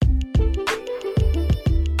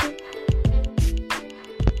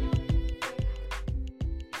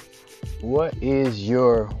what is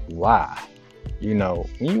your why? When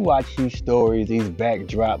you watch these stories, these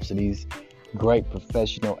backdrops of these great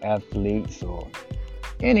professional athletes, or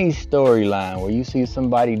any storyline where you see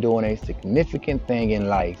somebody doing a significant thing in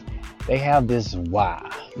life, they have this why.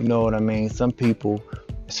 You know what I mean? Some people,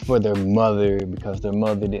 it's for their mother because their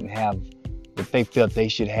mother didn't have what they felt they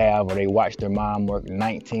should have, or they watched their mom work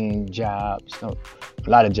 19 jobs, a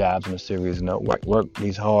lot of jobs on a serious note, work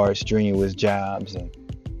these hard, strenuous jobs. And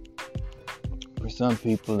for some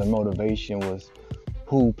people, the motivation was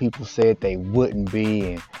who people said they wouldn't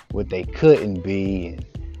be and what they couldn't be. And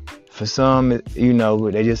for some,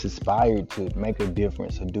 they just aspired to make a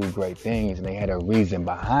difference or do great things, and they had a reason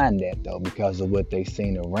behind that, though, because of what they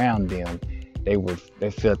seen around them.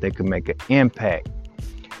 They felt they could make an impact.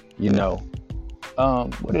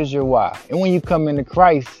 What is your why? And when you come into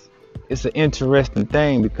Christ, it's an interesting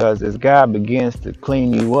thing, because as God begins to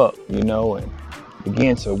clean you up, and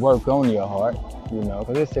begin to work on your heart,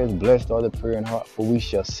 because it says, blessed are the pure in heart, for we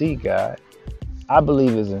shall see God. I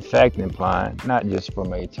believe is in fact implying, not just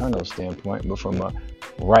from an eternal standpoint, but from a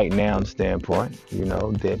right now standpoint,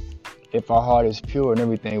 that if our heart is pure and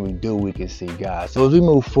everything we do, we can see God. So as we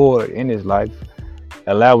move forward in this life,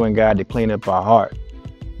 allowing God to clean up our heart,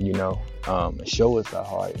 and show us our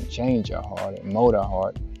heart and change our heart and mold our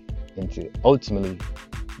heart, and to ultimately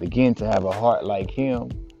begin to have a heart like Him,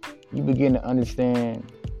 you begin to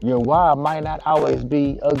understand your why might not always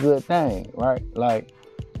be a good thing, right? Like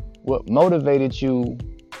what motivated you,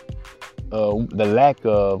 the lack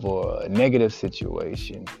of or a negative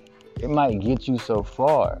situation, it might get you so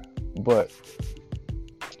far, but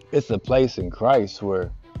it's a place in Christ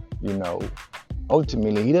where,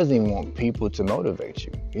 ultimately He doesn't even want people to motivate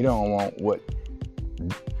you. He don't want what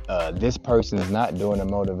this person is not doing to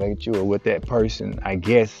motivate you, or what that person, I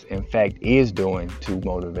guess, in fact, is doing to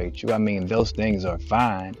motivate you. I mean, those things are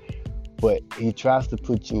fine, but He tries to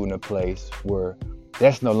put you in a place where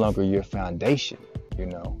that's no longer your foundation.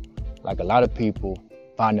 Like a lot of people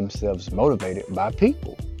find themselves motivated by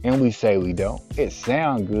people, and we say we don't. It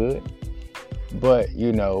sounds good, but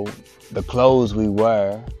the clothes we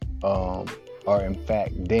wear are in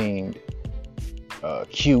fact deemed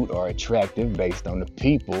cute or attractive based on the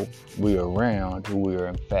people we're around, who we are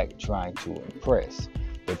in fact trying to impress.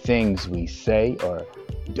 The things we say or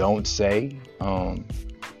don't say,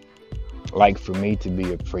 like for me to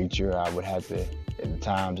be a preacher, I would have to, at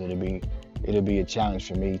times it'll be a challenge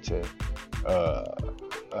for me to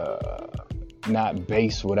not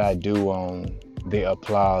base what I do on the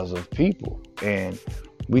applause of people. And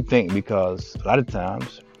we think because a lot of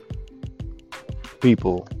times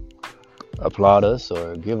people applaud us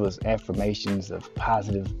or give us affirmations of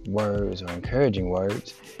positive words or encouraging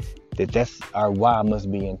words, that's our why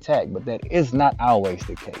must be intact. But that is not always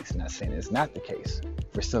the case. Not saying it's not the case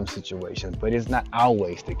for some situations, but it's not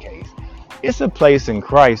always the case. It's a place in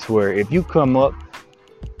Christ where if you come up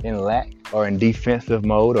in lack or in defensive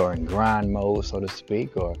mode or in grind mode, so to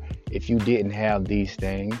speak, or if you didn't have these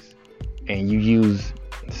things and you use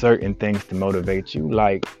certain things to motivate you,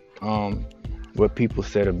 like what people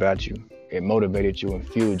said about you, it motivated you and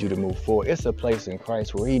fueled you to move forward. It's a place in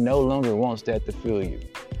Christ where He no longer wants that to fuel you.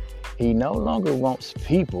 He no longer wants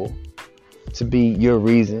people to be your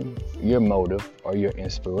reason, your motive, or your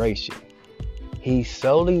inspiration. He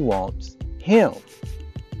solely wants Him.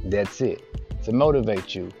 That's it. To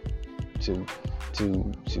motivate you, to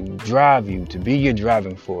drive you, to be your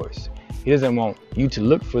driving force. He doesn't want you to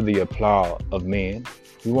look for the applause of men.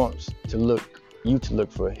 He wants you to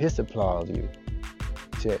look for His applause of you.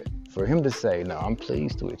 For Him to say, no, I'm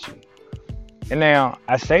pleased with you. And now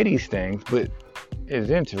I say these things, but it's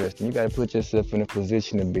interesting. You got to put yourself in a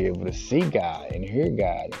position to be able to see God and hear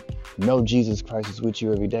God, and know Jesus Christ is with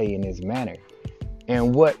you every day in His manner.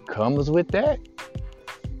 And what comes with that?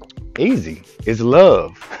 Easy. It's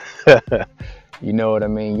love. You know what I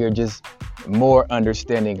mean? You're just more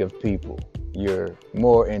understanding of people. You're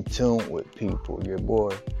more in tune with people. You're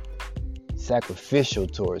more sacrificial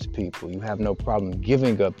towards people. You have no problem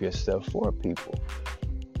giving up yourself for people.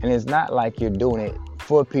 And it's not like you're doing it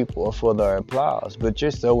for people or for their applause, but you're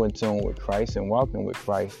so in tune with Christ and walking with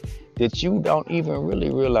Christ that you don't even really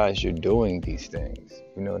realize you're doing these things.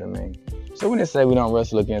 You know what I mean? So when they say we don't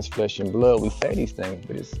wrestle against flesh and blood, we say these things,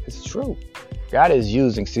 but it's true. God is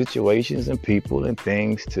using situations and people and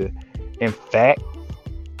things to, in fact,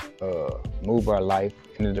 move our life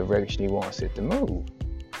in the direction He wants it to move.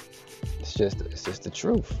 It's just the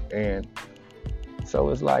truth. And so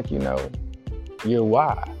it's like, your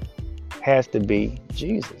why has to be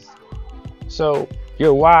Jesus. So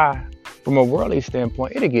your why, from a worldly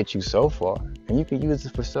standpoint, it'll get you so far, and you can use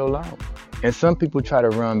it for so long. And some people try to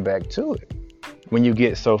run back to it when you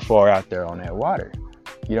get so far out there on that water.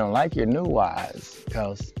 You don't like your new whys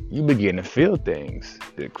because you begin to feel things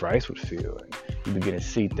that Christ would feel. And you begin to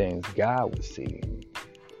see things God would see.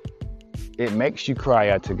 It makes you cry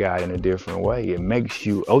out to God in a different way. It makes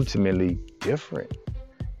you ultimately different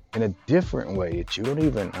in a different way that you don't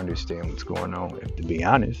even understand what's going on, to be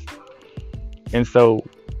honest. And so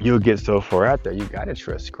you'll get so far out there, you got to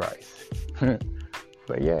trust Christ.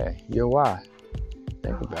 But yeah, your why.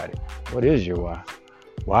 Think about it. What is your why?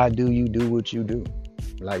 Why do you do what you do?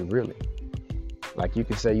 Like, really? Like, you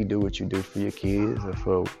can say you do what you do for your kids or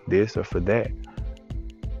for this or for that.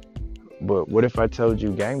 But what if I told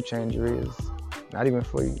you Game Changer is not even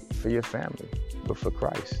for your family, but for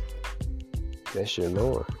Christ? That's your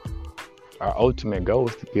Lord. Our ultimate goal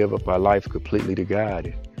is to give up our life completely to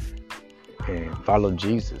God and follow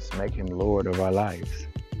Jesus, make him Lord of our lives.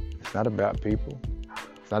 It's not about people.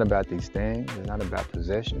 It's not about these things. It's not about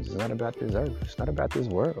possessions. It's not about this earth. It's not about this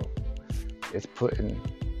world. It's putting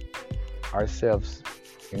ourselves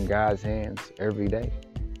in God's hands every day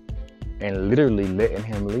and literally letting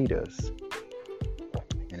him lead us.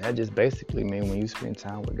 And that just basically means when you spend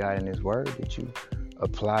time with God in his word, that you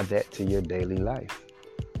apply that to your daily life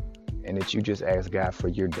and that you just ask God for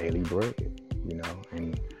your daily bread,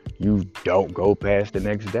 and you don't go past the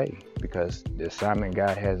next day, because the assignment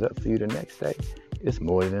God has up for you the next day is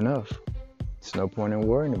more than enough. It's no point in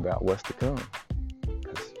worrying about what's to come,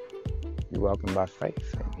 because you're walking by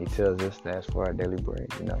faith, and he tells us to ask for our daily bread.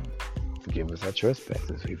 Forgive us our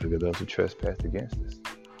trespasses. We forgive those who trespass against us.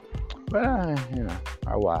 But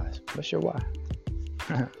our whys. What's your why?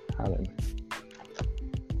 Holla at me.